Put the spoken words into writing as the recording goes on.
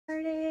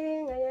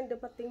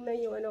dumating na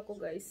yung ano ko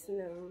guys.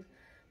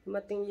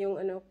 Dumating yung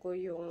ano ko,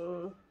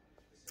 yung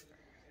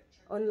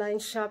online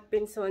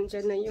shopping. So,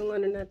 andyan na yung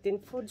ano natin,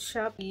 food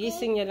shop.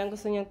 Gising niya lang,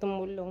 gusto niyang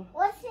tumulong.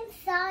 What's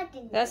inside?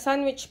 That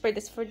sandwich bread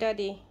is for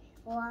daddy.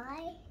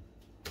 Why?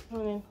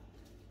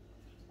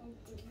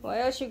 What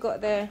else you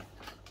got there?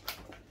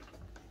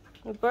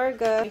 A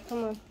burger.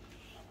 Come on.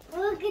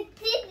 Look at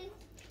this.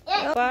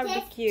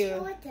 Barbecue.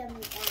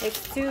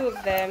 It's 2 of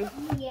them.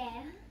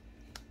 Yeah.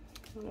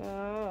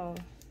 Wow.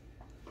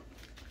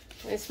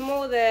 There's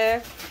more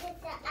there. There's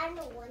the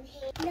other one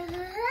here.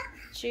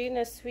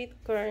 Tuna sweet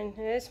corn.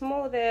 There's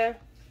more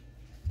there.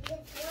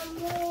 There's one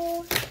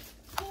more.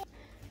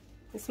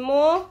 There's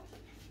more?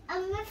 I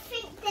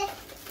think this.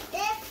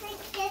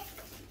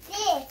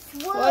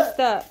 What's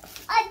that?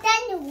 I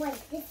don't know what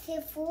this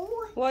is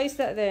for. What is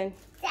that then?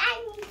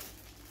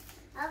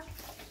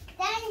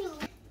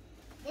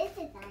 This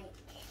is like.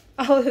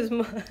 Oh, there's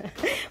more.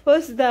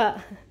 What's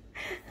that?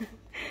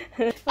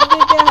 What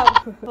did you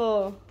have?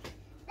 Oh.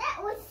 That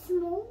was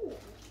small.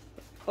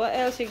 What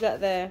else you got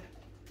there?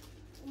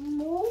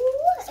 More?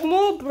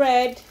 Small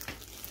bread.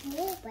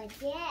 Small bread,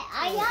 yeah.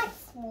 I like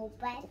small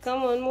bread.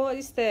 Come on, what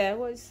is there?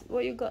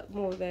 What you got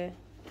more there?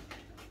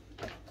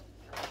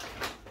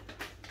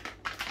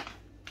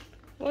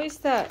 What is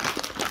that?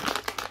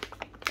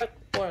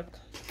 Pork.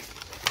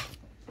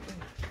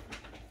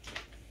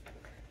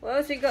 What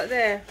else you got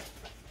there?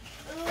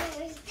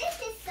 This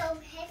is so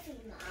heavy,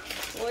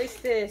 Mom. What is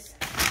this?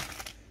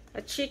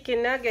 A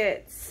chicken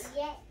nuggets.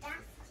 Yeah, that's.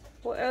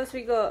 What else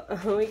we got?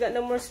 We got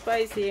no more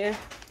spice here.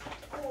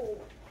 Oh.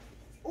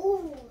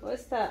 Ooh.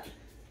 What's that?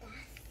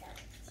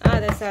 That's Ah,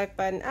 that's like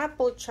an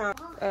apple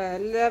chunk.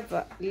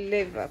 Liver,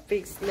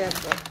 pig's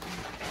liver.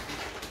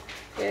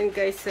 Yan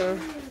guys, so.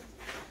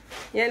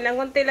 Yan lang,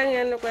 konti lang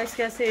yan guys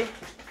kasi.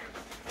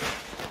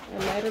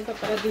 Mayroon pa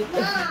para dito.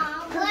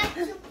 Mom, what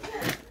to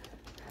put?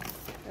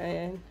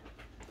 Ayan.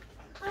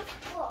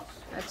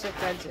 At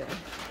saka dyan.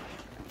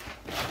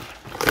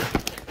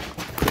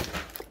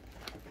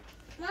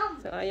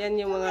 So, ayan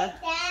yung mga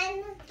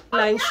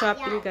online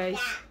shopping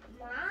guys.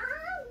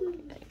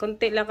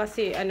 Konti lang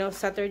kasi,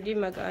 Saturday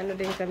mag-ano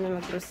din kami,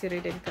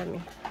 mag-grocery din kami.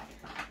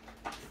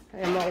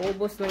 Ayan,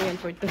 mauubos lang yan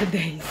for 2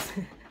 days.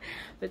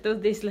 For 2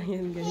 days lang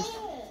yan guys.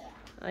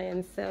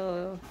 Ayan,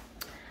 so,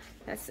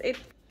 that's it.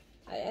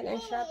 Ayan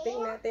ang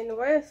shopping natin.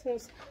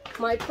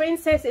 My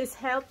princess is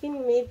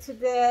helping me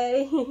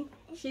today.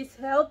 She's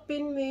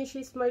helping me.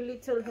 She's my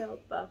little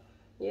helper.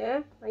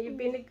 Yeah? Are you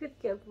being a good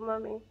girl for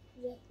mommy?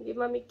 Yeah. Give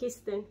mommy a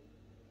kiss then.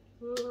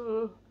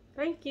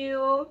 Thank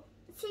you.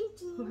 Thank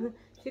you.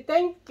 Say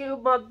thank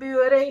you, my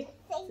beauty.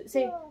 Thank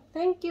you.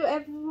 Thank you,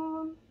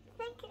 everyone.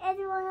 Thank you,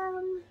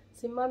 everyone.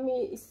 See,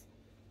 mommy is...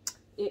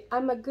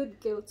 I'm a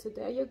good girl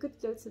today. Are you a good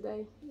girl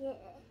today? Yeah.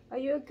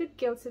 Are you a good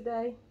girl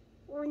today?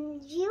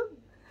 When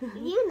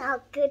you're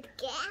not a good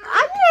girl.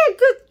 I'm not a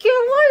good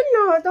girl. Why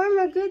not? I'm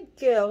a good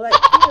girl, like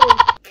you.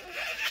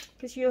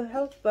 Because you're a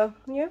helper,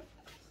 yeah?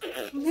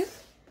 Yeah?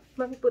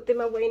 Mommy put them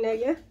away now,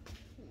 yeah?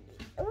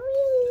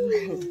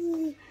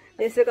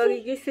 Yes, so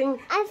kagigising.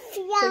 I'm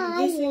flying.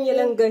 Kagigising niya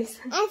lang, guys.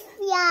 I'm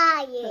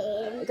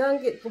flying. Go and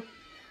get...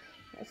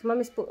 So,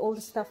 mommy's put all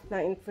the stuff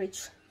now in the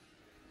fridge.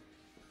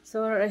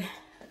 So, alright.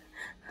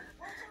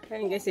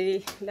 Ayan guys,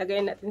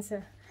 ilagay natin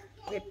sa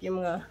rep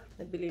yung mga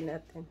nabili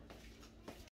natin.